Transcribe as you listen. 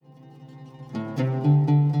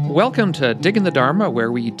Welcome to Dig in the Dharma,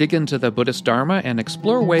 where we dig into the Buddhist Dharma and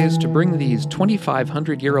explore ways to bring these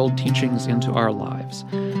 2,500-year-old teachings into our lives.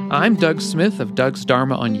 I'm Doug Smith of Doug's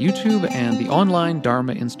Dharma on YouTube and the online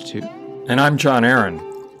Dharma Institute. And I'm John Aaron,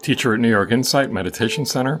 teacher at New York Insight Meditation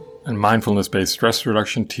Center and mindfulness-based stress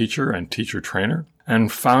reduction teacher and teacher trainer,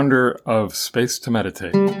 and founder of Space to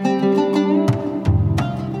Meditate.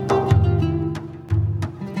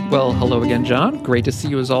 Well, hello again, John. Great to see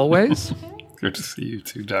you as always. Good to see you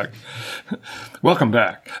too, Doug. Welcome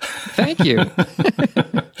back. Thank you.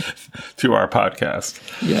 To our podcast.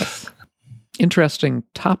 Yes. Interesting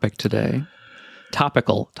topic today.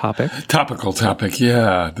 Topical topic. Topical topic,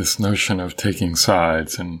 yeah. This notion of taking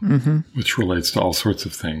sides, and which relates to all sorts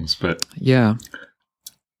of things, but yeah,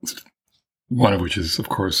 one of which is, of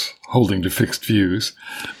course, holding to fixed views,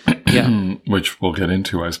 yeah. Which we'll get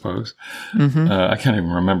into, I suppose. I can't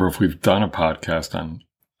even remember if we've done a podcast on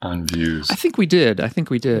views. I think we did.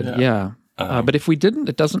 Yeah. But if we didn't,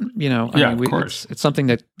 it doesn't, of course. It's something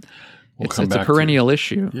that it's a perennial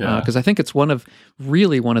issue. Yeah. Because I think it's one of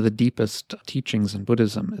the deepest teachings in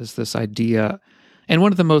Buddhism is this idea, and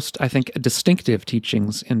one of the most, I think, distinctive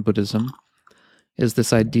teachings in Buddhism is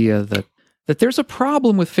this idea that there's a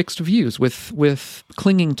problem with fixed views, with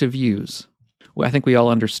clinging to views. I think we all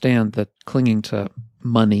understand that clinging to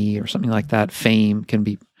money or something like that, fame, can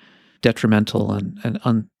be detrimental and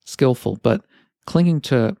unskillful, but clinging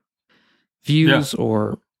to views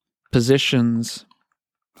or positions,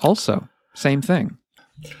 also, same thing.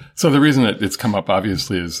 So the reason that it's come up,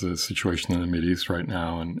 obviously, is the situation in the Mideast right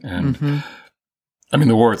now. And I mean,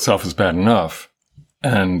 the war itself is bad enough.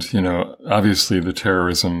 And, obviously the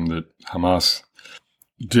terrorism that Hamas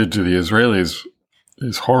did to the Israelis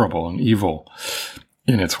is horrible and evil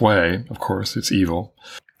in its way. Of course, it's evil.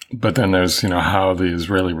 But then there's, how the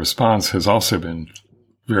Israeli response has also been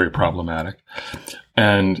very problematic.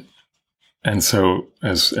 And so,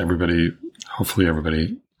 as hopefully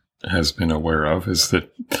everybody has been aware of, is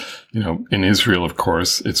that, in Israel, of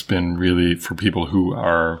course, it's been really for people who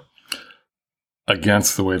are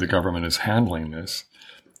against the way the government is handling this,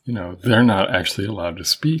 they're not actually allowed to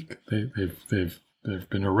speak. They've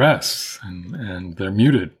been arrests and they're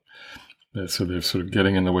muted. So they're sort of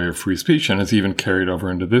getting in the way of free speech, and it's even carried over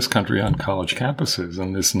into this country on college campuses.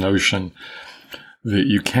 And this notion that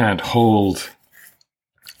you can't hold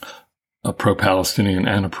a pro-Palestinian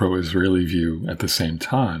and a pro-Israeli view at the same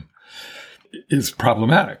time is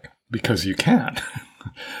problematic, because you can't.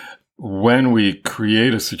 When we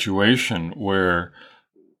create a situation where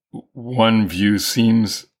one view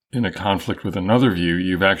seems in a conflict with another view,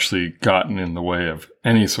 you've actually gotten in the way of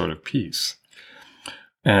any sort of peace.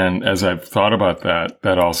 And as I've thought about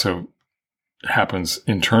that also happens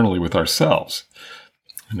internally with ourselves.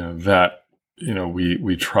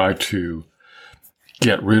 We try to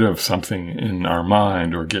get rid of something in our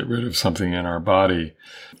mind or get rid of something in our body.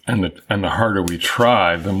 And the harder we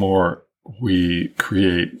try, the more we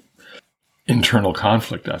create internal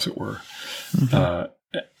conflict, as it were,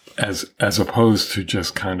 as opposed to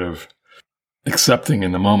just kind of accepting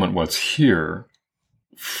in the moment what's here,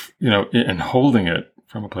 and holding it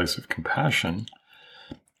from a place of compassion,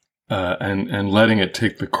 and letting it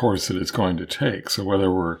take the course that it's going to take. So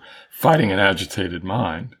whether we're fighting an agitated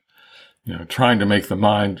mind, trying to make the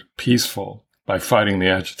mind peaceful by fighting the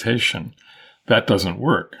agitation, that doesn't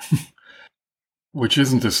work. Which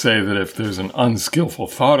isn't to say that if there's an unskillful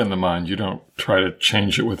thought in the mind, you don't try to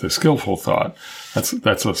change it with a skillful thought.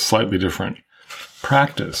 That's a slightly different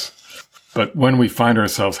practice. But when we find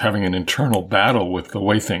ourselves having an internal battle with the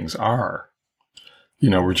way things are,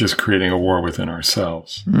 we're just creating a war within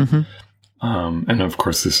ourselves. And of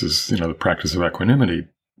course, this is, the practice of equanimity.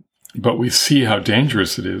 But we see how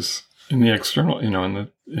dangerous it is in the external,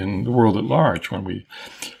 in the world at large, when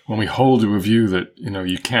we hold to a view that,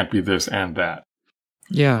 you can't be this and that.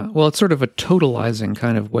 Yeah, well, it's sort of a totalizing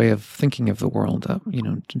kind of way of thinking of the world,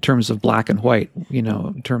 in terms of black and white,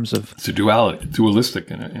 in terms of... It's a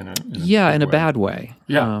dualistic in a bad way.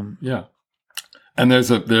 Yeah, yeah. And there's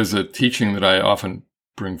a teaching that I often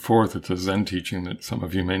bring forth. It's a Zen teaching that some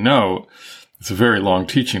of you may know. It's a very long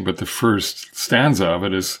teaching, but the first stanza of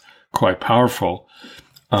it is quite powerful,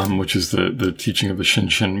 which is the teaching of the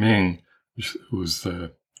Shinchen Ming, who was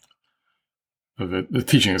the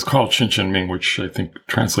teaching is called Shinchen Ming, which I think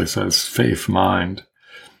translates as faith mind.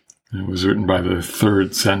 And it was written by the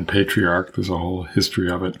third Zen patriarch. There's a whole history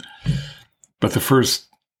of it. But the first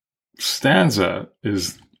stanza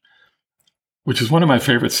which is one of my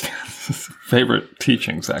favorite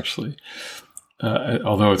teachings, actually,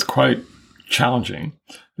 although it's quite challenging,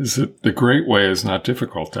 is that the great way is not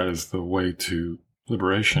difficult. That is the way to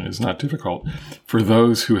liberation is not difficult for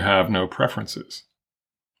those who have no preferences.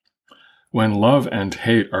 When love and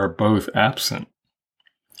hate are both absent,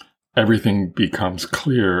 everything becomes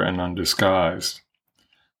clear and undisguised.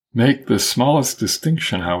 Make the smallest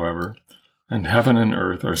distinction, however, and heaven and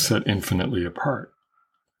earth are set infinitely apart.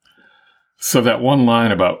 So that one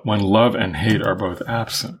line about when love and hate are both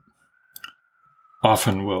absent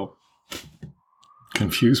often will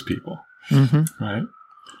confuse people, right?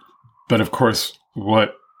 But of course,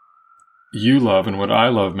 what you love and what I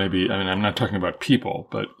love may be, I mean, I'm not talking about people,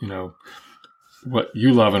 but, you know, what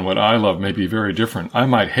you love and what I love may be very different. I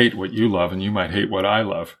might hate what you love and you might hate what I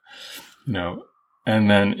love, you know, and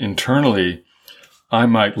then internally, I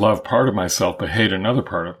might love part of myself, but hate another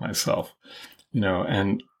part of myself, you know,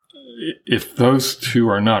 and if those two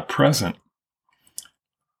are not present,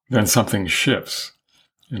 then something shifts.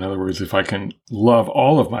 In other words, if I can love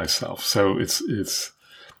all of myself, so it's,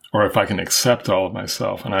 or if I can accept all of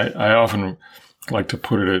myself, and I often like to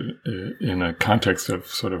put it in a context of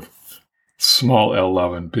sort of small L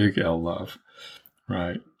love and big L love,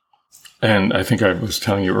 right? And I think I was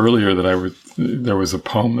telling you earlier that there was a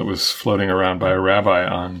poem that was floating around by a rabbi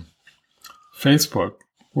on Facebook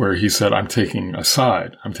where he said, I'm taking a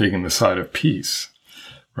side. I'm taking the side of peace,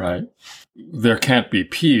 right? There can't be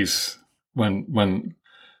peace when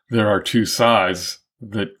there are two sides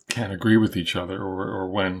that can't agree with each other, or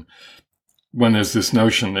when there's this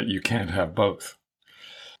notion that you can't have both.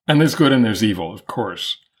 And there's good and there's evil, of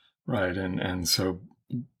course, right? And so,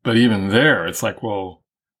 but even there, it's like, well,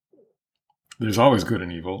 there's always good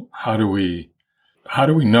and evil. How do we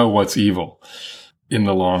know what's evil in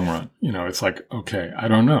the long run? You know, it's like, okay, I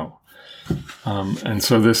don't know. And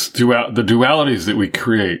so the dualities that we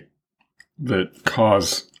create that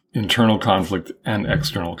cause internal conflict and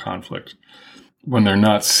external conflict, when they're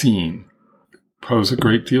not seen, pose a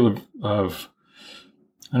great deal of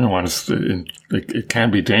I don't want to, it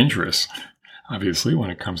can be dangerous, obviously, when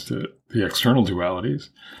it comes to the external dualities.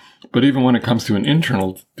 But even when it comes to an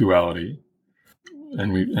internal duality,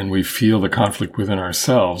 and we feel the conflict within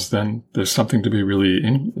ourselves, then there's something to be really,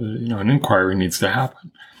 an inquiry needs to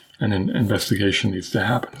happen, and an investigation needs to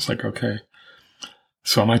happen. It's like, okay,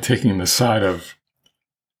 so am I taking the side of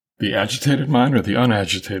the agitated mind or the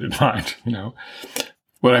unagitated mind? You know,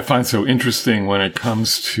 what I find so interesting when it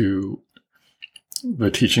comes to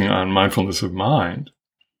the teaching on mindfulness of mind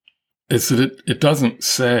is that it doesn't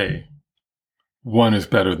say one is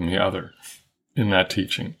better than the other in that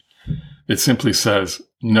teaching. It simply says,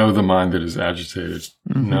 know the mind that is agitated,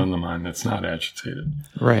 know the mind that's not agitated.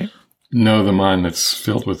 Right. Know the mind that's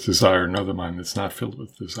filled with desire, know the mind that's not filled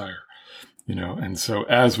with desire. You know, and so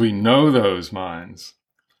as we know those minds,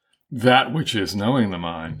 that which is knowing the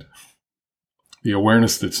mind, the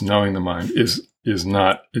awareness that's knowing the mind is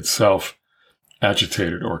not itself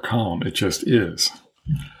agitated or calm. It just is.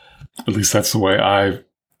 At least that's the way I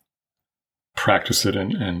practice it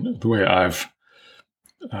and the way I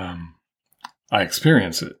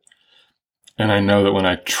experience it. And I know that when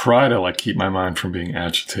I try to keep my mind from being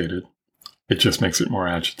agitated, it just makes it more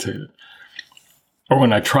agitated. Or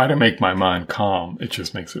when I try to make my mind calm, it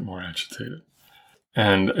just makes it more agitated.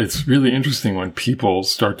 And it's really interesting when people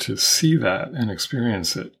start to see that and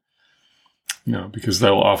experience it, you know, because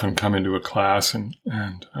they'll often come into a class and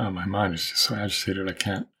oh, my mind is just so agitated, I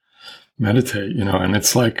can't meditate, you know, and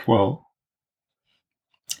it's like, well,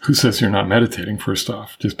 who says you're not meditating, first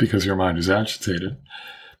off, just because your mind is agitated?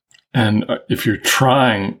 And if you're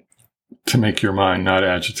trying to make your mind not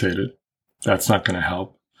agitated, that's not going to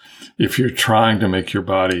help. If you're trying to make your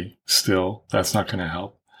body still, that's not going to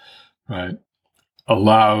help, right?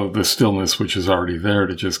 Allow the stillness which is already there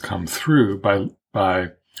to just come through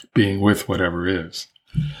by being with whatever is.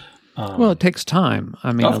 Well, it takes time.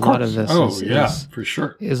 I mean, lot of this is for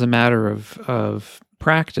sure, is a matter of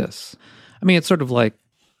practice. I mean, it's sort of like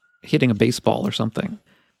hitting a baseball or something.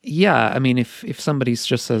 Yeah, I mean, if somebody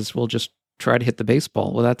just says, well, just try to hit the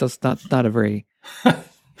baseball, well, that's not a very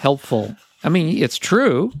helpful. I mean, it's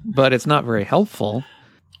true, but it's not very helpful.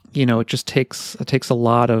 You know, it takes a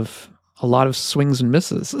lot of swings and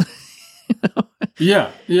misses. You know?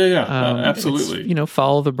 Yeah, absolutely. You know,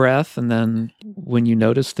 follow the breath, and then when you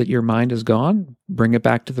notice that your mind is gone, bring it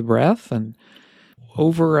back to the breath, and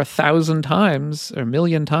over 1,000 times or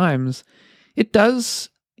 1,000,000 times, it does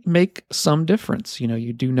make some difference. You know,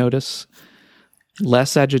 you do notice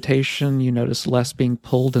less agitation, you notice less being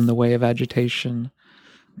pulled in the way of agitation.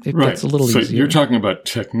 It gets a little easier. So you're talking about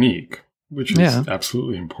technique, which is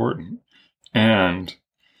absolutely important. And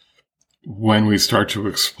when we start to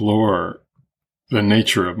explore the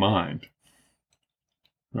nature of mind,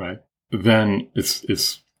 right, then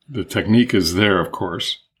it's The technique is there, of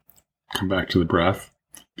course. Come back to the breath,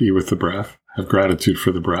 be with the breath, have gratitude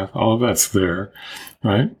for the breath. All of that's there,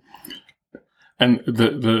 right? And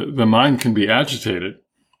the mind can be agitated,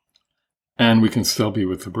 and we can still be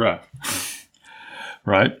with the breath,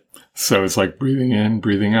 right? So it's like breathing in,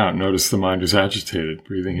 breathing out. Notice the mind is agitated.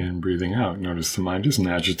 Breathing in, breathing out. Notice the mind isn't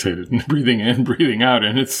agitated. And breathing in, breathing out.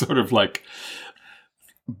 And it's sort of like,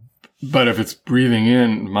 but if it's breathing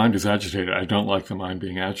in, the mind is agitated. I don't like the mind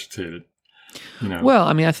being agitated. You know? Well,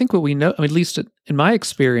 I mean, I think what we know, at least in my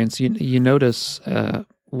experience, you notice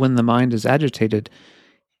when the mind is agitated,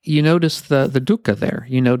 you notice the dukkha there.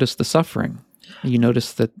 You notice the suffering. You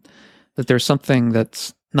notice that there's something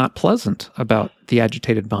that's not pleasant about the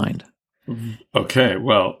agitated mind. Okay,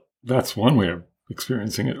 well, that's one way of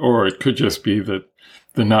experiencing it. Or it could just be that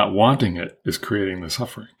the not wanting it is creating the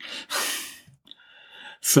suffering.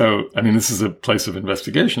 So, I mean, this is a place of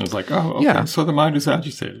investigation. It's like, oh, okay, yeah. So the mind is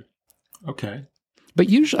agitated. Okay. But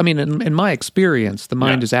usually, I mean, in my experience, the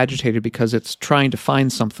mind is agitated because it's trying to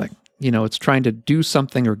find something. It's trying to do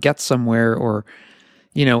something or get somewhere or,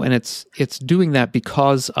 and it's doing that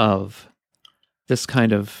because of this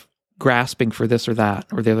kind of grasping for this or that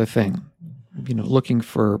or the other thing, looking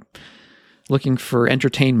for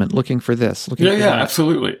entertainment, looking for this, looking for that.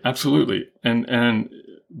 Absolutely.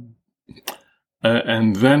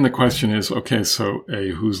 And then the question is, okay, so A,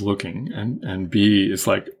 who's looking? And B is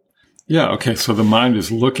like, yeah, okay, so the mind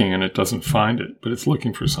is looking and it doesn't find it, but it's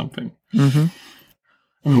looking for something. Mm-hmm.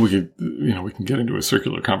 I mean, we can get into a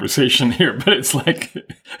circular conversation here, but it's like,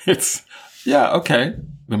 okay,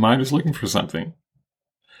 the mind is looking for something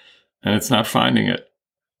and it's not finding it.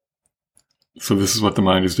 So this is what the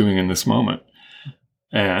mind is doing in this moment.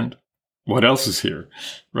 And what else is here,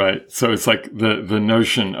 right? So it's like the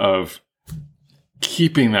notion of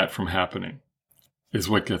keeping that from happening is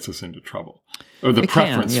what gets us into trouble. Or the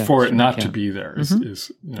preference for it not to be there is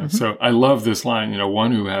Mm-hmm. So I love this line,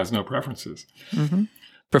 one who has no preferences. Mm-hmm.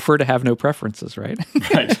 Prefer to have no preferences, right?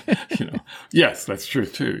 Right. Yes, that's true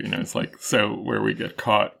too. It's like, so where we get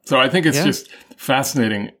caught. So I think it's just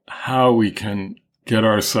fascinating how we can get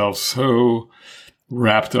ourselves so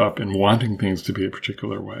wrapped up in wanting things to be a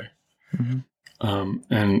particular way. Mm-hmm.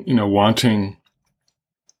 And, wanting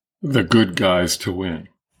the good guys to win,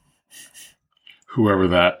 whatever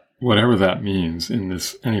that means in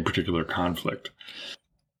any particular conflict.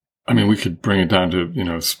 I mean, we could bring it down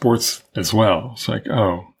to, sports as well. It's like,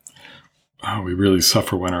 oh, we really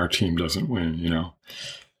suffer when our team doesn't win,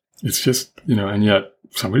 It's just, and yet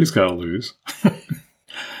somebody's got to lose.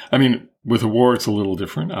 I mean, with a war, it's a little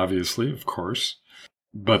different, obviously, of course.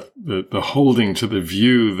 But the holding to the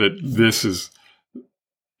view that this is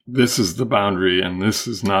the boundary and this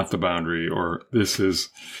is not the boundary, or this is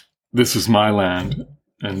my land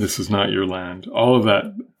and this is not your land. All of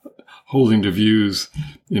that holding to views,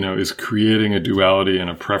 is creating a duality and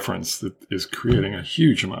a preference that is creating a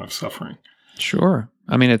huge amount of suffering. Sure.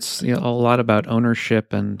 I mean, it's a lot about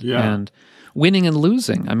ownership and winning and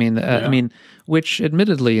losing. I mean, which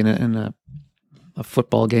admittedly in a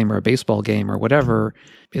football game or a baseball game or whatever,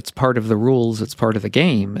 it's part of the rules. It's part of the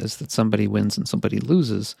game is that somebody wins and somebody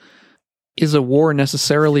loses. Is a war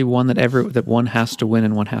necessarily one that one has to win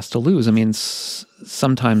and one has to lose? I mean,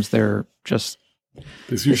 sometimes they're just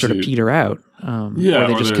they sort of peter out, or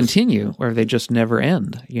they just continue, or they just never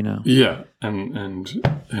end. Yeah,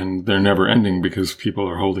 and they're never ending because people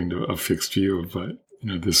are holding to a fixed view of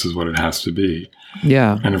this is what it has to be.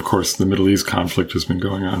 Yeah, and of course the Middle East conflict has been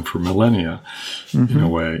going on for millennia, in a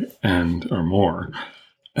way, or more.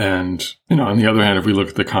 And on the other hand, if we look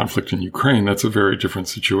at the conflict in Ukraine, that's a very different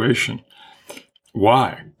situation.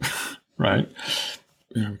 Why? Right?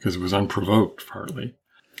 Because it was unprovoked, partly.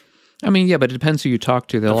 I mean, yeah, but it depends who you talk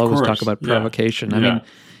to. They'll always talk about provocation. I mean,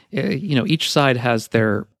 each side has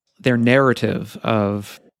their narrative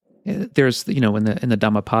of. There's in the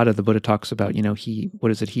Dhammapada, the Buddha talks about he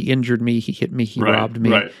injured me, he hit me, he robbed me.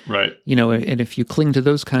 Right. And if you cling to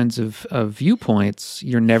those kinds of viewpoints,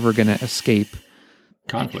 you're never going to escape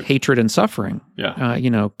conflict, hatred, and suffering. Yeah.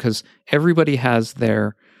 Because everybody has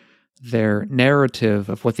their narrative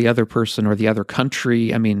of what the other person or the other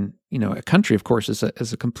country. I mean, a country, of course,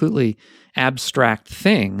 is a completely abstract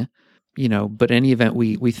thing. But in any event,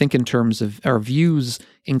 we think in terms of our views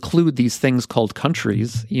include these things called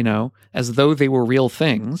countries, as though they were real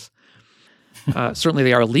things. Certainly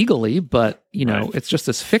they are legally, but, it's just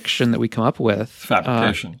this fiction that we come up with.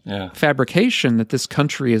 Fabrication that this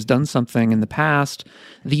country has done something in the past.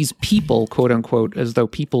 These people, quote unquote, as though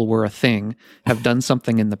people were a thing, have done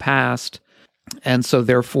something in the past. And so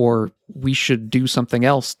therefore we should do something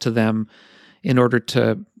else to them in order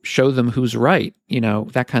to show them who's right,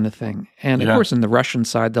 that kind of thing. And of course, in the Russian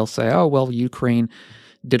side, they'll say, oh, well, Ukraine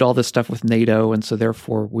did all this stuff with NATO, and so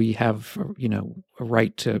therefore we have, a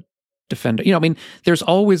right to defend it. I mean, there's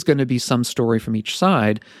always going to be some story from each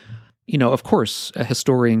side. Of course, a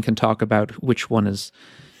historian can talk about which one is,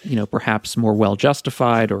 perhaps more well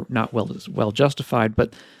justified or not well justified.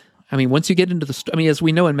 But I mean, once you get into as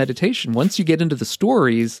we know in meditation, once you get into the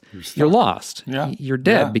stories, you're lost. Yeah. You're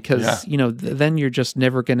dead because then you're just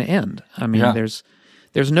never going to end. I mean, there's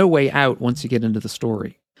no way out once you get into the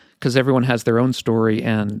story, because everyone has their own story,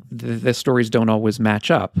 and the stories don't always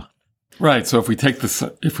match up. Right. So if we take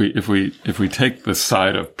if we take the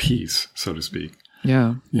side of peace, so to speak,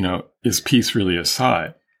 is peace really a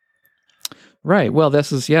side? Right. Well,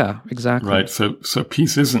 this is exactly right. So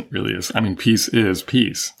peace isn't really peace is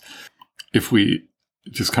peace. If we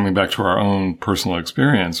just coming back to our own personal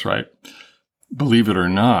experience, right? Believe it or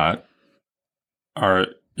not, our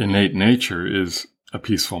innate nature is a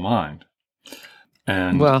peaceful mind.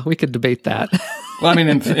 And well, we could debate that. Well, I mean,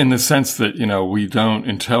 in the sense that, we don't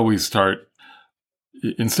until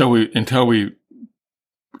we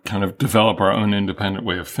kind of develop our own independent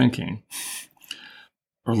way of thinking.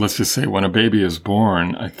 Or let's just say when a baby is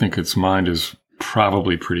born, I think its mind is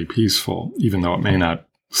probably pretty peaceful, even though it may not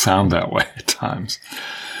sound that way at times.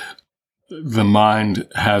 The mind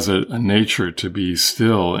has a nature to be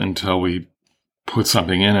still until we put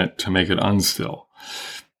something in it to make it unstill.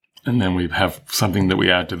 And then we have something that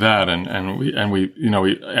we add to that, and we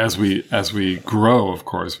as we grow, of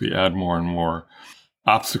course, we add more and more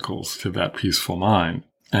obstacles to that peaceful mind.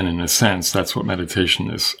 And in a sense, that's what meditation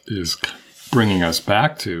is bringing us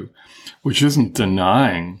back to, which isn't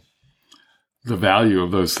denying the value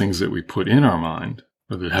of those things that we put in our mind,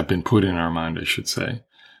 or that have been put in our mind, I should say.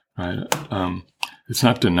 Right? It's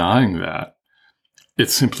not denying that.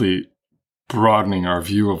 It's simply broadening our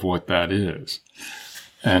view of what that is.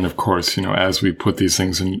 And of course, as we put these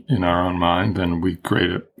things in our own mind, then we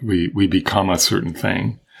we become a certain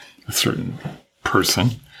thing, a certain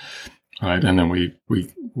person, right? And then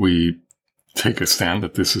we take a stand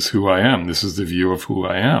that this is who I am. This is the view of who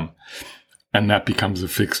I am. And that becomes a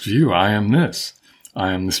fixed view. I am this.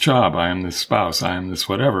 I am this job. I am this spouse. I am this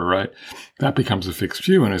whatever, right? That becomes a fixed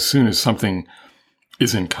view. And as soon as something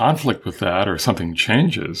is in conflict with that, or something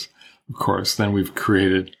changes, of course, then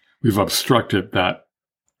we've obstructed that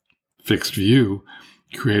fixed view,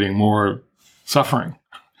 creating more suffering.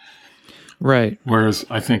 Right. Whereas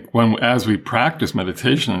I think as we practice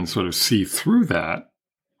meditation and sort of see through that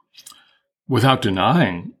without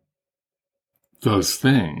denying those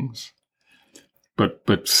things,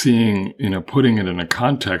 but seeing, putting it in a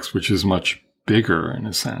context which is much bigger in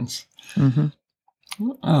a sense. Mm-hmm.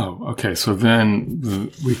 Oh, okay. So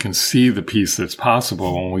then we can see the peace that's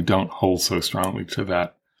possible when we don't hold so strongly to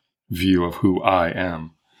that view of who I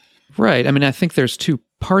am. Right. I mean, I think there's two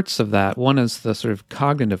parts of that. One is the sort of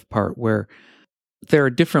cognitive part, where there are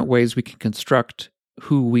different ways we can construct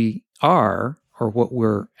who we are, or what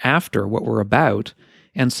we're after, what we're about,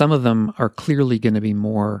 and some of them are clearly going to be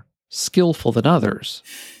more skillful than others.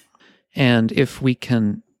 And if we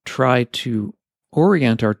can try to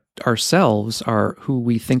orient ourselves, who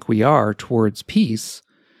we think we are, towards peace,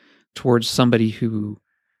 towards somebody who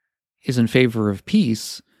is in favor of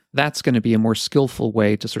peace, that's going to be a more skillful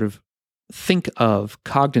way to sort of think of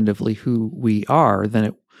cognitively who we are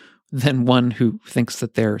than one who thinks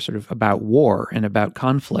that they're sort of about war and about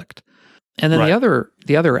conflict. And then right.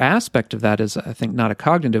 the other aspect of that is, I think, not a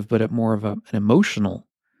cognitive, but more of an emotional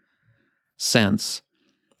sense,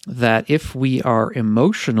 that if we are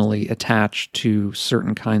emotionally attached to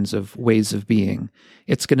certain kinds of ways of being,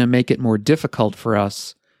 it's going to make it more difficult for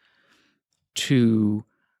us to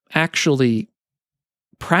actually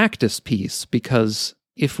practice peace, because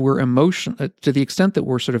if we're to the extent that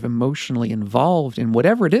we're sort of emotionally involved in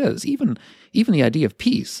whatever it is, even the idea of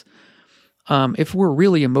peace, if we're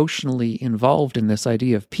really emotionally involved in this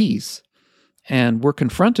idea of peace, and we're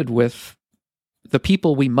confronted with the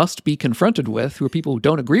people we must be confronted with, who are people who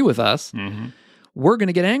don't agree with us, mm-hmm. we're going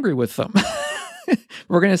to get angry with them.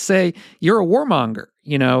 We're going to say, you're a warmonger,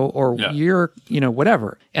 or you're,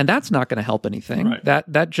 whatever. And that's not going to help anything. Right.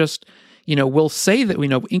 That just, we'll say that,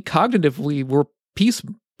 cognitively we're peace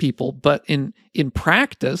people, but in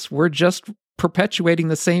practice, we're just perpetuating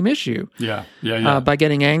the same issue. By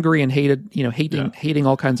getting angry and hating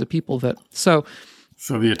all kinds of people. So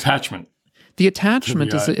the attachment. The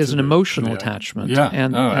attachment is an emotional attachment. Yeah.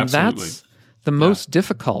 And that's the most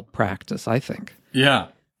difficult practice, I think. Yeah.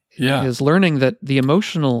 Yeah. Is learning that the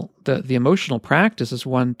emotional practice is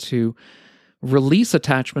one to release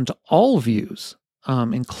attachment to all views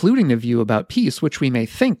including the view about peace, which we may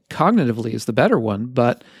think cognitively is the better one,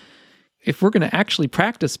 but if we're going to actually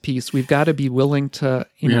practice peace, we've got to be willing to,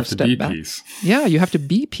 have step to be back. peace. Yeah, you have to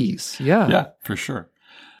be peace. Yeah. Yeah, for sure.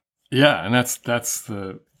 Yeah, and that's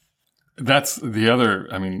the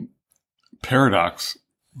other, paradox,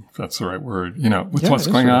 if that's the right word, with what's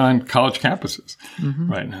going on college campuses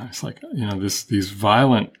right now. It's like, these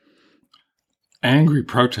violent, angry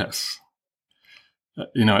protests.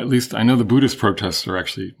 At least I know the Buddhist protests are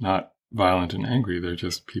actually not violent and angry. They're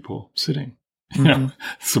just people sitting,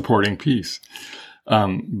 supporting peace.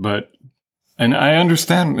 And I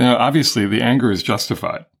understand, obviously the anger is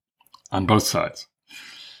justified on both sides.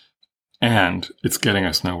 And it's getting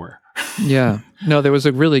us nowhere. Yeah. No, there was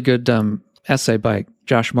a really good essay by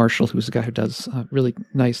Josh Marshall, who's a guy who does really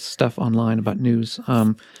nice stuff online about news,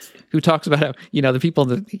 who talks about how, the people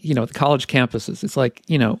that, the college campuses, it's like,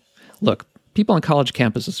 look, people on college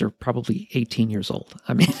campuses are probably 18 years old.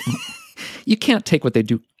 I mean, you can't take what they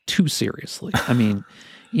do too seriously. Everyone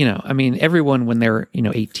when they're,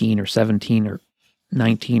 18 or 17 or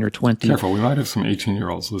 19 or 20. Careful, we might have some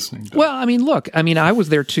 18-year-olds listening. Well, look, I was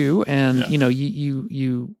there too. And,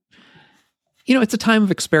 it's a time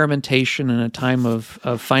of experimentation and a time of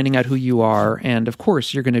finding out who you are. And of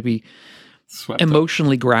course, you're going to be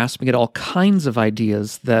emotionally grasping at all kinds of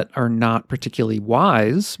ideas that are not particularly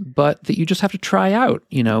wise, but that you just have to try out,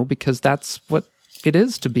 because that's what it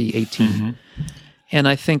is to be 18. Mm-hmm. And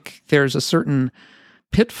I think there's a certain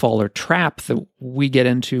pitfall or trap that we get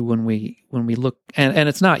into when we look, and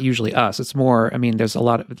it's not usually us. It's more, there's a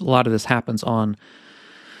lot of this happens on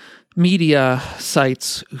media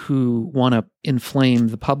sites who want to inflame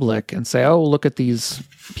the public and say, oh, look at these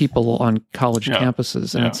people on college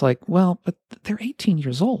campuses. And it's like, well, but they're 18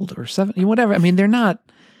 years old or 17, whatever. They're not,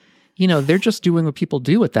 they're just doing what people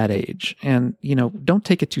do at that age. And, don't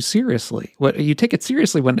take it too seriously. You take it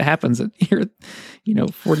seriously when it happens at you're,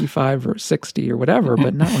 45 or 60 or whatever,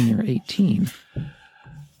 but not when you're 18.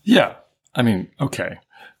 Yeah. Okay.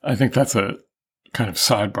 I think that's a kind of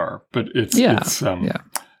sidebar, but I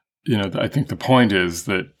think the point is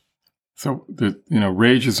that,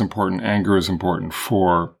 rage is important, anger is important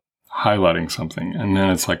for highlighting something. And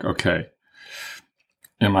then it's like, okay,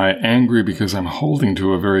 am I angry because I'm holding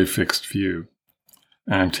to a very fixed view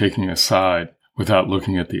and I'm taking a side without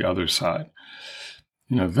looking at the other side?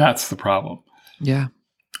 That's the problem. Yeah.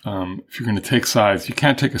 If you're going to take sides, you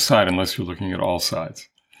can't take a side unless you're looking at all sides.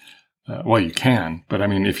 Well, you can, but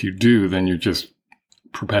if you do, then you're just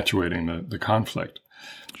perpetuating the conflict.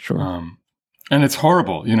 Sure. And it's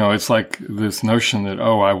horrible. It's like this notion that,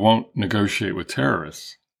 I won't negotiate with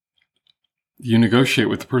terrorists. You negotiate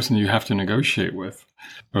with the person you have to negotiate with,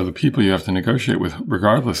 or the people you have to negotiate with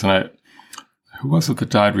regardless. And who was it that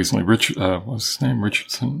died recently? What was his name?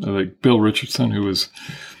 Richardson, Bill Richardson, who was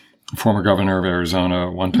former governor of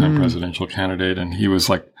Arizona, one-time presidential candidate. And he was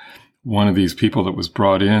like one of these people that was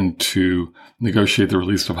brought in to negotiate the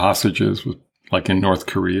release of hostages like in North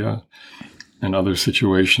Korea and other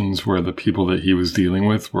situations where the people that he was dealing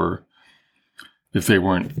with were, if they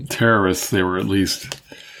weren't terrorists, they were at least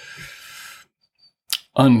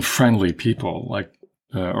unfriendly people, like,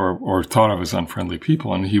 or thought of as unfriendly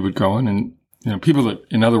people. And he would go in and, people that,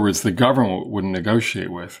 in other words, the government wouldn't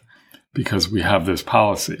negotiate with because we have this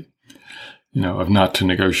policy, of not to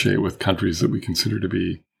negotiate with countries that we consider to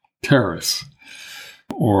be terrorists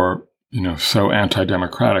or, so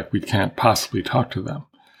anti-democratic, we can't possibly talk to them.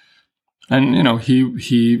 And,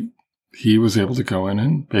 he was able to go in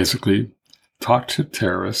and basically talk to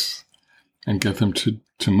terrorists and get them to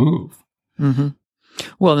move. Mm-hmm.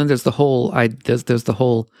 Well, then there's the whole there's the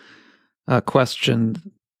whole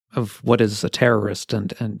question of what is a terrorist,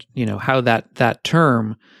 and how that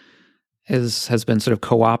term has been sort of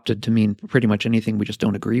co-opted to mean pretty much anything we just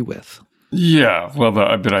don't agree with. Yeah, well,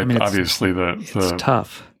 obviously it's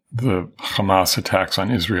tough. The Hamas attacks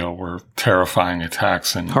on Israel were terrifying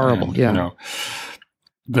attacks and horrible. And,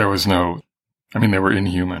 there was no, they were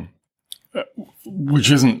inhuman, which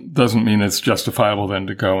doesn't mean it's justifiable then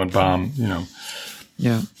to go and bomb,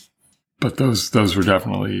 Yeah. But those were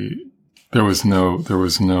definitely, there was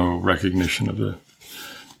no recognition of the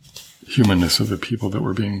humanness of the people that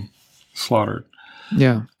were being slaughtered.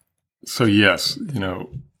 Yeah. So yes,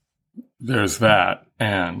 there's that.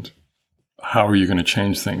 And how are you going to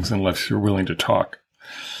change things unless you're willing to talk?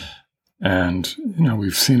 And,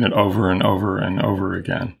 we've seen it over and over and over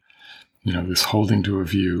again, this holding to a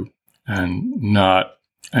view and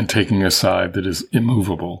taking a side that is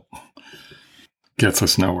immovable gets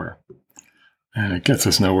us nowhere. And it gets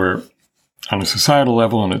us nowhere on a societal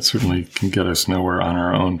level, and it certainly can get us nowhere on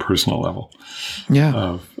our own personal level.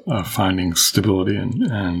 Yeah. Of finding stability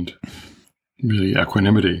and really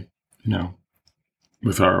equanimity,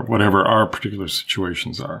 with whatever our particular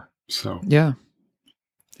situations are. So yeah,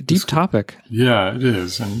 deep topic. Yeah, it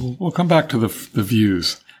is, and we'll come back to the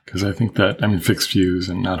views, because I think that fixed views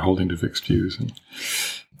and not holding to fixed views, and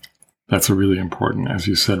that's a really important, as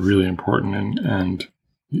you said, really important, and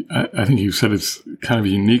I think you said it's kind of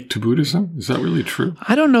unique to Buddhism. Is that really true?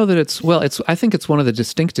 I don't know that I think it's one of the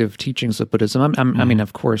distinctive teachings of Buddhism. I mean,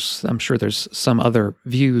 of course, I'm sure there's some other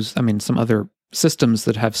views, some other systems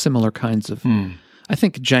that have similar kinds of, I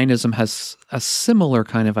think Jainism has a similar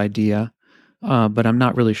kind of idea, but I'm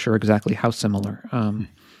not really sure exactly how similar.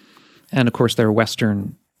 And of course, there are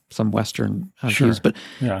some Western views, but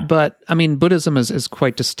Buddhism is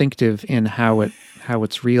quite distinctive in how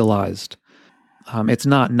it's realized. It's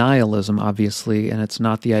not nihilism, obviously, and it's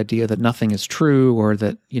not the idea that nothing is true or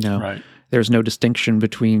that right. There's no distinction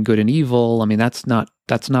between good and evil. That's not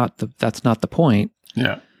the point.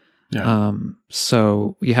 Yeah. Yeah.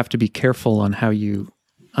 So you have to be careful on how you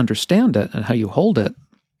understand it and how you hold it.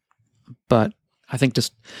 But I think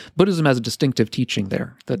Buddhism has a distinctive teaching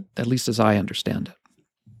there, that at least as I understand it.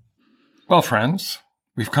 Well, friends,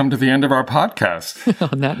 we've come to the end of our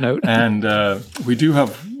podcast. On that note. And we do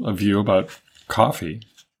have a view about coffee.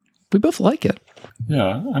 We both like it.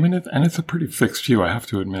 Yeah. And it's a pretty fixed view, I have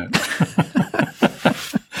to admit.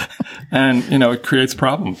 And, it creates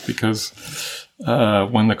problems because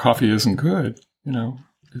when the coffee isn't good,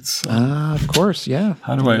 it's... of course, yeah.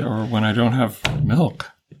 Or when I don't have milk.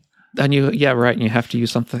 And and you have to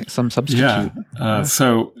use some substitute. Yeah.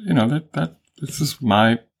 So, this is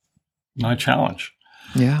my challenge.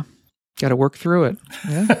 Yeah. Got to work through it.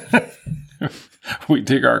 Yeah. We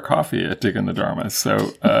dig our coffee at Digging the Dharma.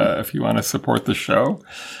 So if you want to support the show,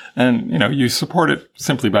 and, you support it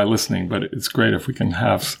simply by listening, but it's great if we can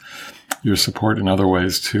have your support in other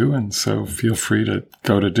ways too. And so feel free to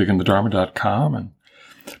go to diggingthedharma.com and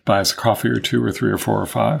buy us a coffee or two or three or four or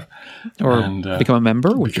five. Or become a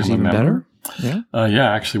member, which is even better. Yeah.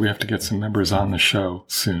 Actually, we have to get some members on the show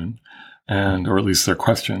soon, or at least their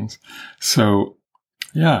questions. So,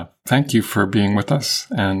 yeah, thank you for being with us,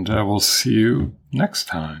 and we'll see you next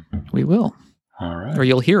time. We will. All right. Or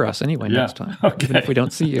you'll hear us anyway next time, even if we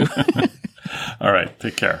don't see you. All right,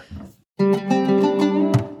 take care.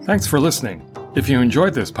 Thanks for listening. If you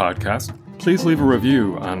enjoyed this podcast, please leave a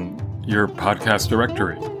review on your podcast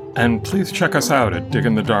directory. And please check us out at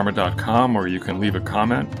diggingthedharma.com, where you can leave a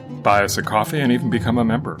comment, buy us a coffee, and even become a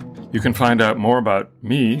member. You can find out more about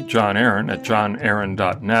me, John Aaron, at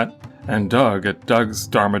johnaaron.net, and Doug at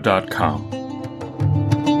dougsdharma.com.